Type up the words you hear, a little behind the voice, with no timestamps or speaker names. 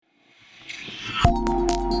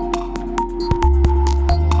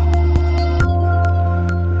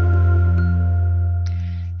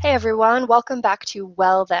everyone. Welcome back to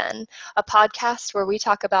Well Then, a podcast where we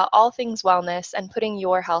talk about all things wellness and putting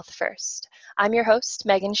your health first. I'm your host,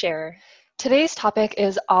 Megan Scherer. Today's topic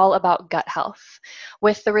is all about gut health.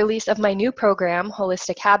 With the release of my new program,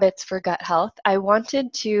 Holistic Habits for Gut Health, I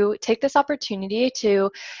wanted to take this opportunity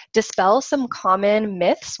to dispel some common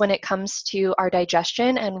myths when it comes to our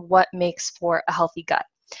digestion and what makes for a healthy gut.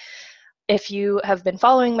 If you have been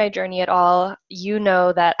following my journey at all, you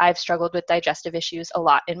know that I've struggled with digestive issues a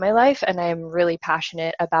lot in my life, and I'm really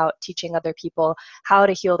passionate about teaching other people how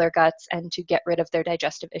to heal their guts and to get rid of their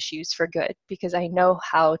digestive issues for good, because I know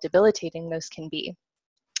how debilitating those can be.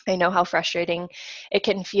 I know how frustrating it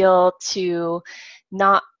can feel to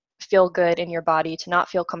not feel good in your body, to not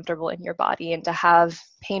feel comfortable in your body, and to have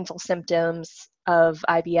painful symptoms of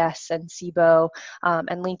IBS and SIBO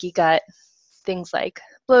and leaky gut, things like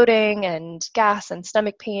bloating and gas and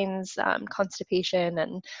stomach pains, constipation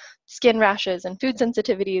and skin rashes and food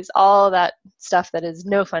sensitivities, all that stuff that is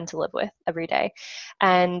no fun to live with every day.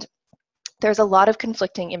 And there's a lot of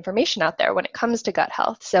conflicting information out there when it comes to gut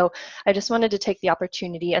health. So I just wanted to take the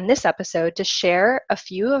opportunity in this episode to share a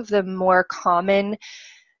few of the more common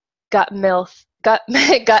gut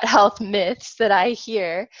health myths that I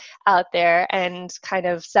hear out there and kind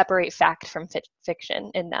of separate fact from fiction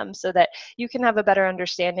in them so that you can have a better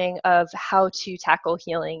understanding of how to tackle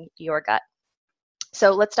healing your gut.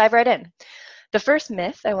 So let's dive right in. The first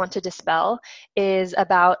myth I want to dispel is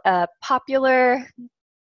about a popular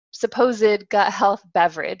supposed gut health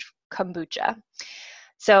beverage, kombucha.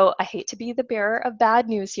 So I hate to be the bearer of bad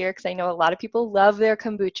news here because I know a lot of people love their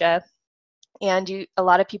kombucha. And a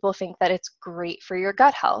lot of people think that it's great for your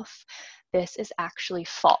gut health. This is actually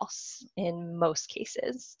false in most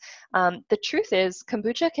cases. The truth is,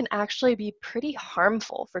 kombucha can actually be pretty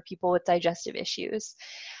harmful for people with digestive issues,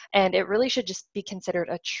 and it really should just be considered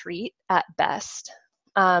a treat at best.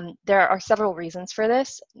 There are several reasons for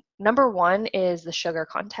this. Number one is the sugar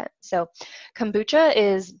content. So kombucha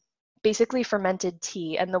is basically fermented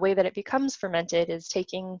tea, and the way that it becomes fermented is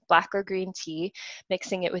taking black or green tea,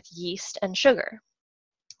 mixing it with yeast and sugar.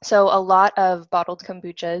 So a lot of bottled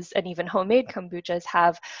kombuchas and even homemade kombuchas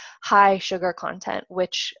have high sugar content,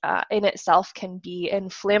 which in itself can be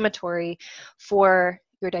inflammatory for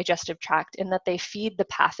your digestive tract in that they feed the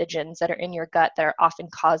pathogens that are in your gut that are often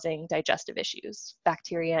causing digestive issues,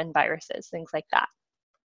 bacteria and viruses, things like that.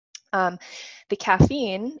 The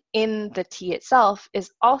caffeine in the tea itself is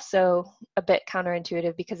also a bit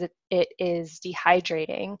counterintuitive because it is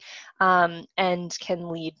dehydrating and can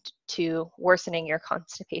lead to worsening your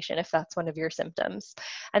constipation if that's one of your symptoms.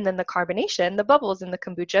 And then the carbonation, the bubbles in the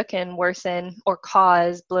kombucha, can worsen or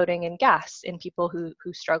cause bloating and gas in people who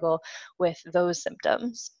struggle with those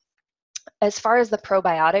symptoms. As far as the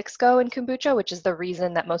probiotics go in kombucha, which is the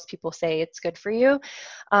reason that most people say it's good for you,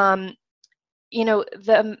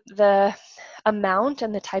 the amount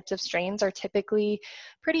and the types of strains are typically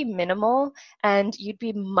pretty minimal, and you'd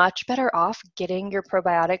be much better off getting your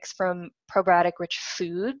probiotics from probiotic-rich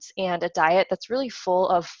foods and a diet that's really full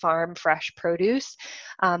of farm fresh produce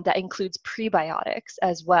that includes prebiotics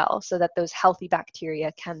as well, so that those healthy bacteria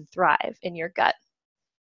can thrive in your gut,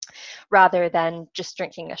 rather than just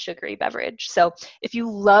drinking a sugary beverage. So if you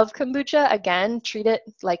love kombucha, again, treat it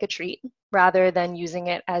like a treat rather than using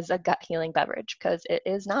it as a gut healing beverage, because it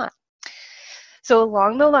is not. So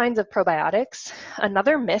along the lines of probiotics,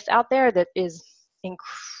 another myth out there that is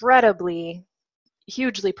incredibly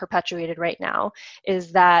hugely perpetuated right now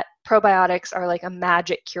is that probiotics are like a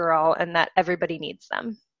magic cure-all and that everybody needs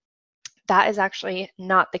them. That is actually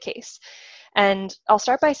not the case. And I'll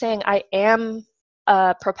start by saying I am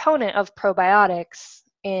a proponent of probiotics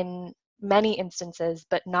in many instances,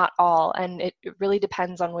 but not all. And it really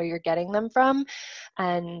depends on where you're getting them from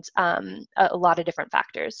and a lot of different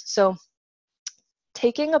factors. So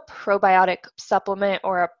taking a probiotic supplement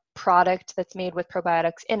or a product that's made with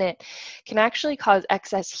probiotics in it can actually cause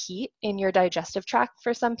excess heat in your digestive tract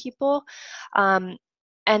for some people.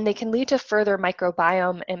 And they can lead to further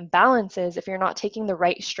microbiome imbalances if you're not taking the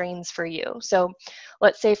right strains for you. So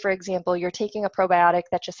let's say, for example, you're taking a probiotic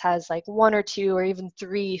that just has like 1 or 2 or even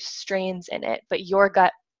 3 strains in it, but your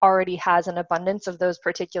gut already has an abundance of those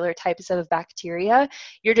particular types of bacteria.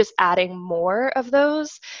 You're just adding more of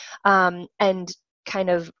those and kind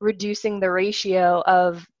of reducing the ratio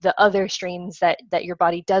of the other strains that your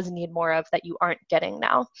body does need more of that you aren't getting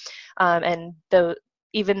now.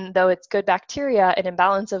 Even though it's good bacteria, an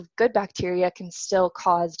imbalance of good bacteria can still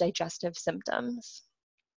cause digestive symptoms.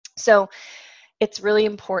 So it's really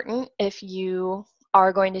important, if you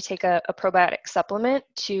are going to take a probiotic supplement,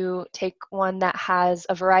 to take one that has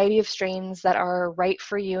a variety of strains that are right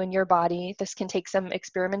for you and your body. This can take some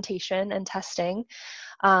experimentation and testing.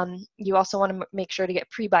 You also want to make sure to get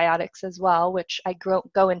prebiotics as well, which I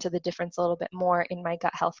go into the difference a little bit more in my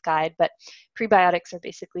gut health guide. But prebiotics are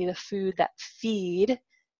basically the food that feed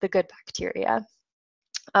the good bacteria.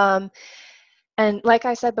 And like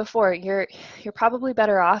I said before, you're probably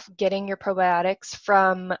better off getting your probiotics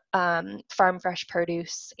from farm fresh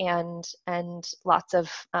produce and lots of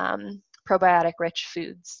probiotic-rich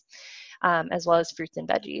foods, as well as fruits and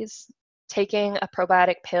veggies. Taking a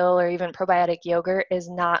probiotic pill or even probiotic yogurt is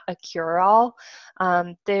not a cure-all.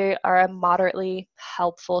 They are a moderately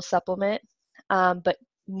helpful supplement, but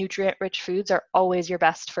nutrient-rich foods are always your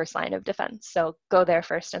best first line of defense. So go there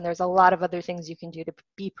first, and there's a lot of other things you can do to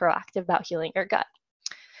be proactive about healing your gut.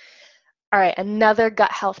 All right, another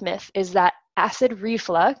gut health myth is that acid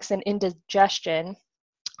reflux and indigestion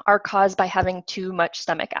are caused by having too much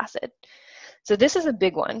stomach acid. So this is a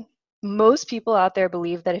big one. Most people out there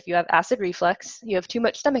believe that if you have acid reflux, you have too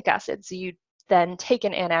much stomach acid. So you then take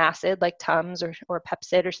an antacid like Tums or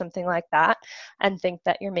Pepcid or something like that and think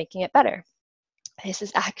that you're making it better. This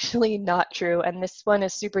is actually not true, and this one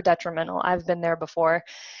is super detrimental. I've been there before,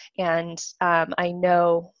 and I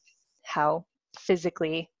know how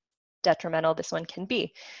physically detrimental this one can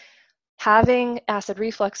be. Having acid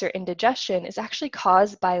reflux or indigestion is actually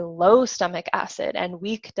caused by low stomach acid and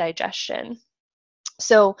weak digestion.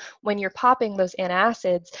 So when you're popping those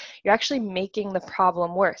antacids, you're actually making the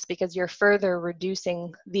problem worse because you're further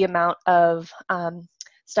reducing the amount of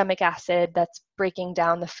stomach acid that's breaking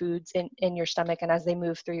down the foods in your stomach and as they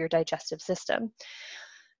move through your digestive system.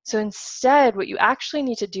 So instead, what you actually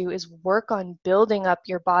need to do is work on building up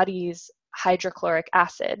your body's hydrochloric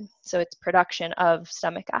acid, so it's production of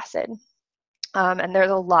stomach acid. And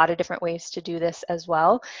there's a lot of different ways to do this as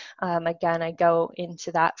well. Again, I go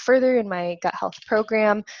into that further in my gut health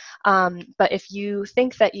program. But if you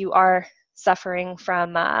think that you are suffering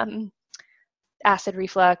from acid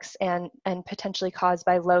reflux and potentially caused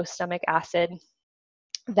by low stomach acid,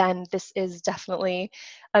 then this is definitely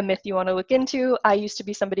a myth you want to look into. I used to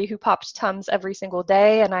be somebody who popped Tums every single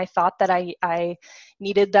day, and I thought that I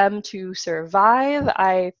needed them to survive.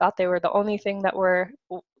 I thought they were the only thing that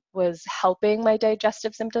was helping my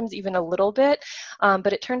digestive symptoms even a little bit,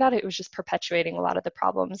 but it turned out it was just perpetuating a lot of the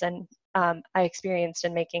problems, and I experienced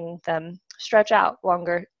in making them stretch out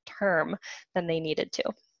longer term than they needed to.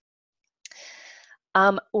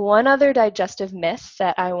 One other digestive myth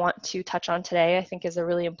that I want to touch on today, I think is a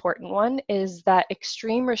really important one, is that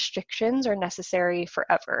extreme restrictions are necessary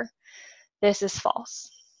forever. This is false.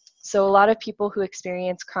 So a lot of people who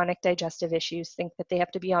experience chronic digestive issues think that they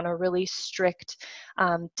have to be on a really strict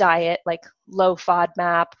diet, like low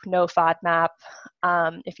FODMAP, no FODMAP.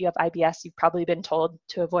 If you have IBS, you've probably been told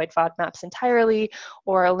to avoid FODMAPs entirely,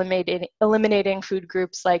 or eliminating food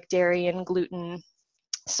groups like dairy and gluten,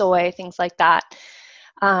 soy, things like that.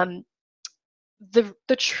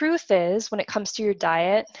 The truth is, when it comes to your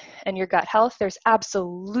diet and your gut health, there's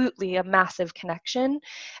absolutely a massive connection,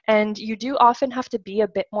 and you do often have to be a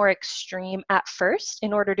bit more extreme at first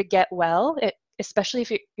in order to get well, especially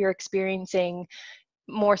if you're experiencing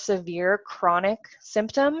more severe chronic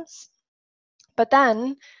symptoms. But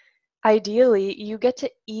then, ideally, you get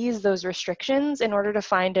to ease those restrictions in order to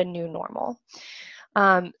find a new normal.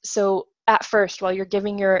 So at first, while you're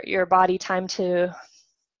giving your body time to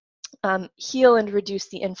heal and reduce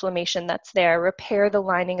the inflammation that's there, repair the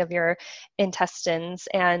lining of your intestines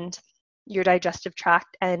and your digestive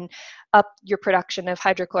tract, and up your production of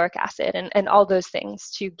hydrochloric acid and all those things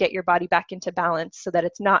to get your body back into balance so that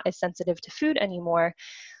it's not as sensitive to food anymore.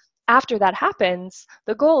 After that happens,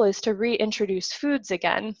 the goal is to reintroduce foods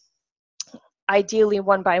again, ideally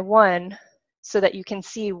one by one, so that you can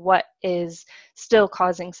see what is still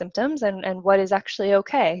causing symptoms and what is actually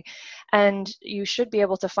okay. And you should be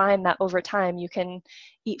able to find that over time you can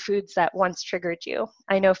eat foods that once triggered you.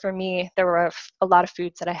 I know for me, there were a lot of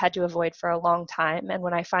foods that I had to avoid for a long time. And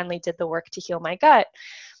when I finally did the work to heal my gut,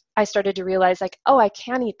 I started to realize, like, oh, I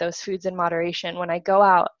can eat those foods in moderation when I go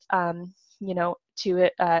out,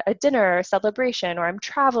 to a dinner or a celebration, or I'm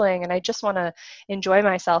traveling and I just want to enjoy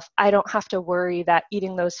myself. I don't have to worry that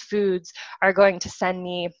eating those foods are going to send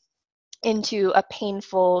me into a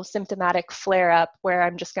painful symptomatic flare-up where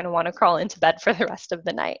I'm just going to want to crawl into bed for the rest of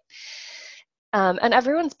the night. And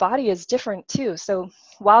everyone's body is different too. So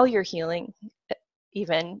while you're healing,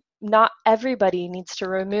 even, not everybody needs to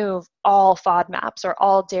remove all FODMAPs or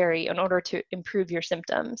all dairy in order to improve your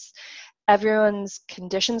symptoms. Everyone's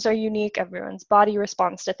conditions are unique. Everyone's body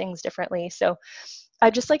responds to things differently. So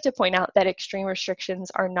I'd just like to point out that extreme restrictions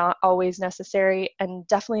are not always necessary, and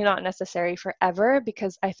definitely not necessary forever,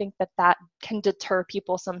 because I think that that can deter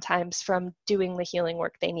people sometimes from doing the healing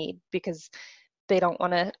work they need because they don't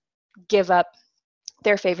want to give up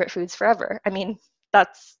their favorite foods forever. I mean,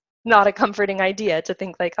 that's not a comforting idea to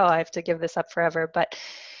think like, oh, I have to give this up forever, but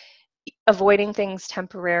avoiding things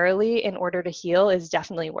temporarily in order to heal is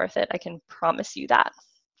definitely worth it. I can promise you that.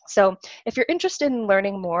 So if you're interested in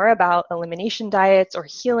learning more about elimination diets or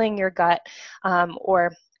healing your gut,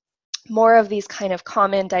 or more of these kind of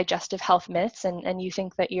common digestive health myths, and you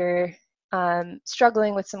think that you're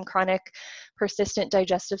struggling with some chronic persistent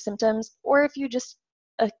digestive symptoms, or if you just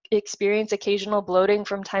experience occasional bloating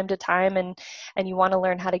from time to time and you want to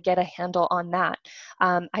learn how to get a handle on that,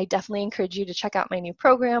 I definitely encourage you to check out my new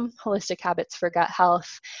program, Holistic Habits for Gut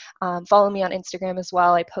Health. Follow me on Instagram as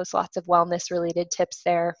well. I post lots of wellness related tips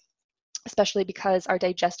there, especially because our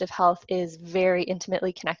digestive health is very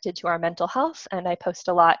intimately connected to our mental health. And I post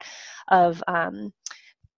a lot of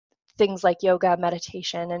things like yoga,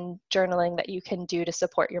 meditation, and journaling that you can do to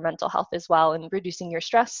support your mental health as well, and reducing your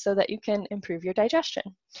stress so that you can improve your digestion.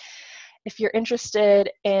 If you're interested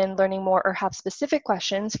in learning more or have specific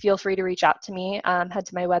questions, feel free to reach out to me. Head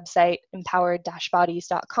to my website,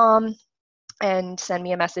 empowered-bodies.com, and send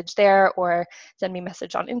me a message there, or send me a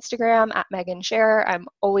message on Instagram at Megan Scherer. I'm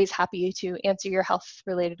always happy to answer your health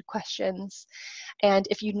related questions. And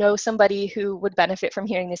if you know somebody who would benefit from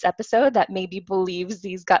hearing this episode that maybe believes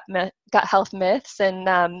these gut health myths and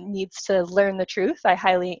needs to learn the truth, I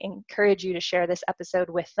highly encourage you to share this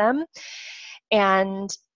episode with them.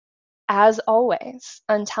 And as always,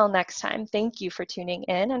 until next time, thank you for tuning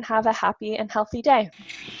in and have a happy and healthy day.